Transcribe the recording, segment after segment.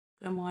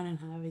Good morning,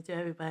 Harvey. To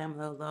everybody, I'm a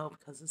little low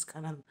because it's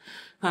kind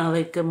of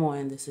late. Good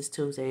morning. This is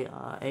Tuesday,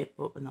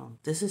 April. No,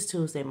 this is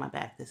Tuesday. My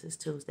back. This is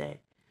Tuesday,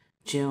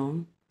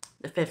 June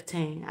the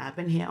 15th. I've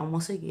been here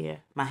almost a year.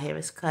 My hair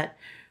is cut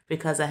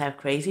because I have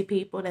crazy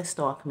people that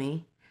stalk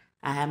me.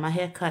 I have my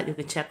hair cut. You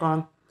can check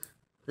on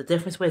the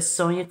difference with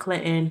Sonia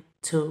Clinton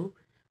 2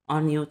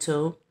 on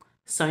YouTube,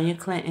 Sonia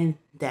Clinton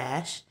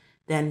Dash,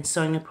 then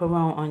Sonia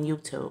Perone on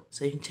YouTube.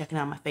 So you can check it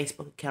out on my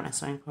Facebook account at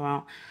Sonia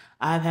Perone.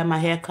 I've had my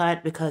hair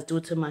cut because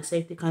due to my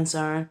safety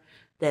concern,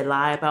 they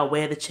lie about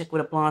where the chick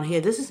with a blonde hair.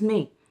 This is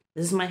me.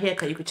 This is my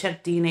haircut. You can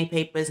check DNA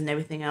papers and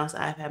everything else.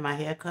 I've had my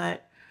hair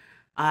cut.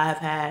 I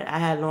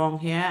had long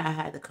hair. I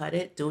had to cut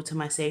it due to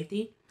my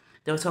safety.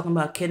 They were talking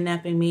about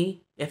kidnapping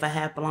me if I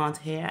had blonde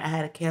hair. I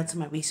had to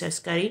cancel my research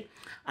study.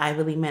 I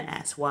really meant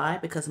ask why,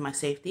 because of my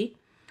safety.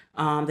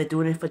 They're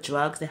doing it for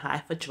drugs. They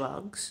hire for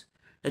drugs.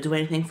 They'll do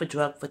anything for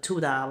drug for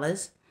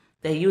 $2.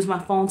 They use my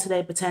phone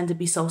today, pretend to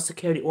be Social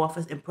Security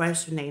office,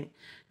 impersonating.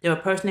 There was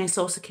a person named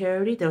Social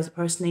Security. There was a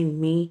person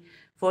named me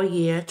for a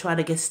year, trying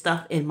to get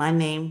stuff in my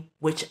name,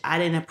 which I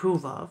didn't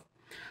approve of.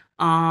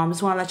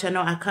 Just want to let you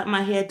know I cut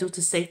my hair due to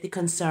safety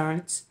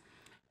concerns,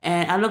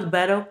 and I look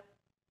better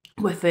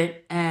with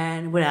it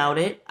and without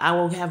it. I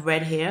will have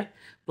red hair.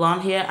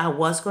 Blonde hair I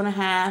was going to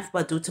have,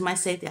 but due to my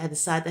safety, I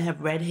decided to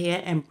have red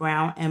hair and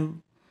red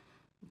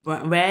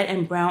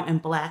and brown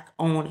and black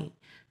only.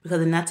 Because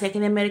they're not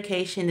taking their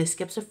medication, they're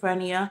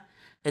schizophrenia,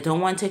 they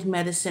don't want to take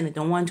medicine, they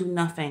don't want to do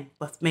nothing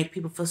but make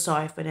people feel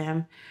sorry for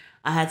them.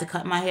 I had to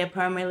cut my hair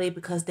permanently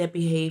because their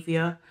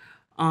behavior.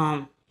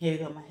 Here you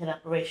go, my head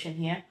operation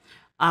here.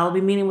 I'll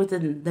be meeting with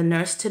the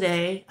nurse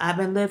today. I've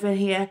been living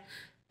here,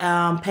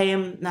 not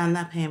paying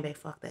back,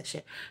 fuck that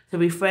shit. To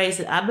rephrase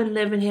it, I've been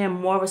living here in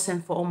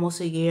Morrison for almost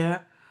a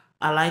year.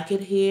 I like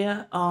it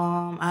here.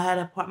 I had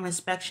an apartment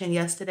inspection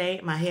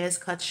yesterday. My hair is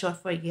cut short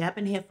for a year. I've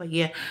been here for a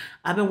year.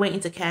 I've been waiting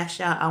to cash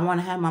out. I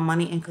want to have my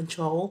money in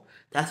control.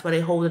 That's why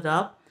they hold it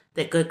up.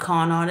 They're good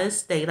con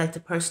artists. They like to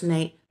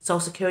personate Social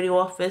Security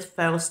office,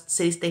 federal,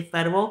 city, state,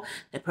 federal.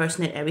 They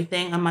personate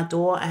everything on my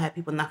door. I had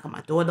people knock on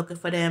my door looking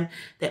for them.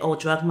 They owe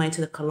drug money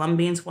to the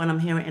Colombians, what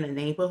I'm hearing in the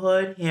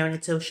neighborhood. Hearing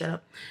it too, shut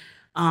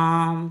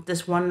up.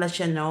 Just want to let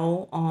you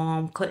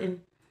know,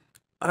 Clinton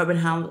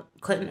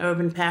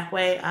Urban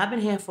Pathway. I've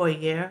been here for a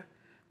year.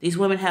 These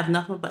women have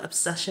nothing but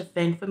obsession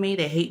thing for me.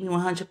 They hate me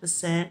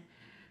 100%.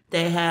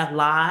 They have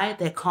lied.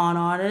 They're con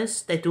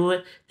artists. They do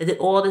it. They did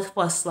all this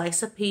for a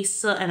slice of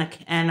pizza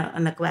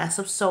and a glass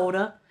of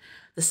soda.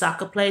 The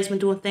soccer players been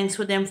doing things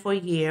for them for a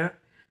year.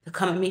 They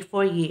come at me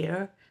for a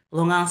year.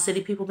 Long Island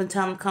City people been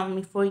telling them to come at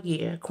me for a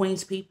year.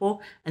 Queens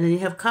people. And then you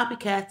have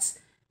copycats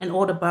and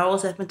all the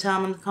boroughs that been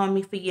telling them to come at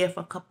me for a year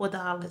for a couple of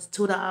dollars,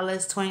 $2,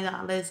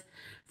 $20.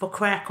 For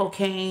crack,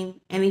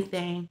 cocaine,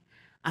 anything.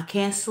 I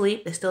can't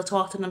sleep. They still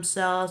talk to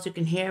themselves. You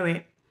can hear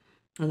it.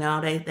 You know,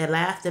 they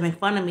laugh. They make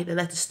fun of me. They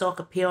let the stalk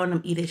appear on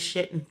them, eat his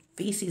shit and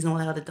feces and all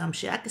that other dumb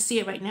shit. I can see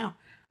it right now.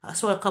 I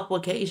saw it a couple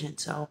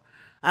occasions. So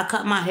I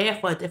cut my hair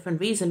for a different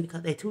reason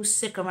because they're too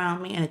sick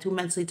around me and they're too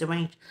mentally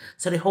deranged.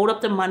 So they hold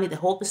up the money. They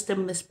hold the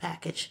stimulus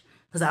package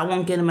because I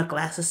won't get them a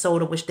glass of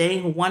soda, which they didn't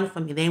even want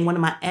from me. They ain't one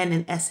of my N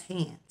and S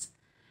hands.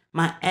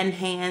 My N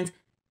hands,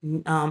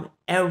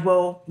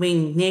 Arrow,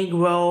 mean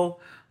Negro,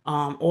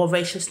 all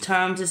racist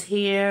terms is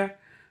here.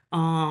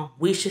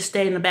 We should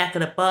stay in the back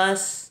of the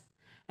bus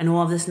and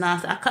all this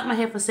nonsense. I cut my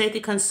hair for safety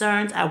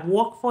concerns. I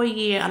walk for a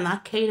year. I'm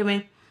not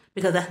catering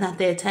because that's not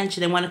their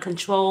attention. They want to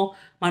control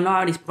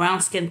minorities,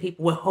 brown-skinned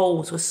people with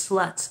hoes, with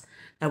sluts.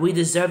 That we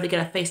deserve to get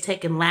our face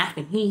taken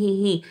laughing.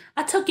 He.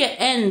 I took your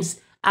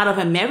ends out of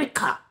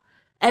America.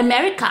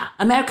 America,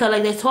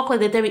 like they talk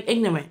like they're very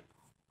ignorant.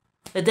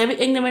 They're very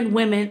ignorant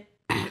women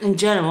in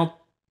general.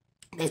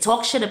 They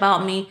talk shit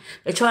about me.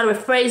 They try to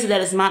rephrase it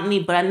that it's not me,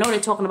 but I know they're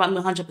talking about me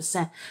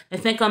 100%. They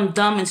think I'm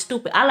dumb and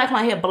stupid. I like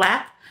my hair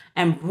black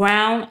and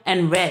brown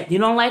and red. You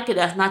don't like it?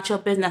 That's not your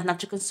business. That's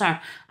not your concern.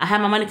 I have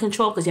my money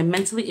controlled because you're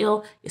mentally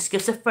ill. You're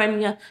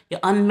schizophrenia. You're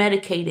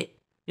unmedicated.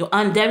 You're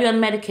very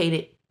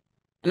unmedicated.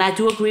 And I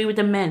do agree with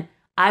the men.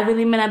 I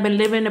really mean I've been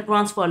living in the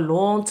Bronx for a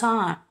long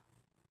time.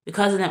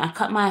 Because of them, I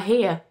cut my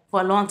hair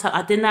for a long time.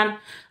 I did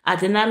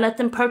not let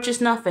them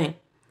purchase nothing.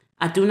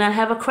 I do not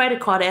have a credit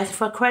card. They asked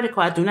for a credit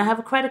card. I do not have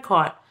a credit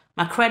card.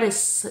 My credit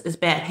is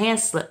bad. Hand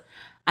slip.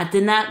 I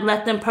did not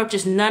let them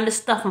purchase none of the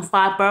stuff from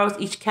 5 boroughs,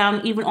 each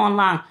county, even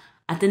online.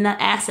 I did not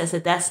access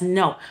it. That's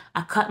no.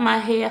 I cut my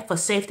hair for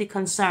safety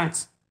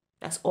concerns.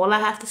 That's all I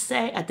have to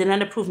say. I did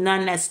not approve none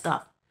of that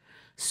stuff.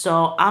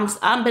 So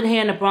I've been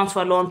here in the Bronx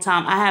for a long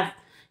time.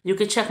 You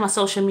can check my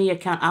social media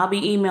account. I'll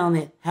be emailing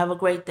it. Have a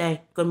great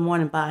day. Good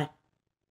morning. Bye.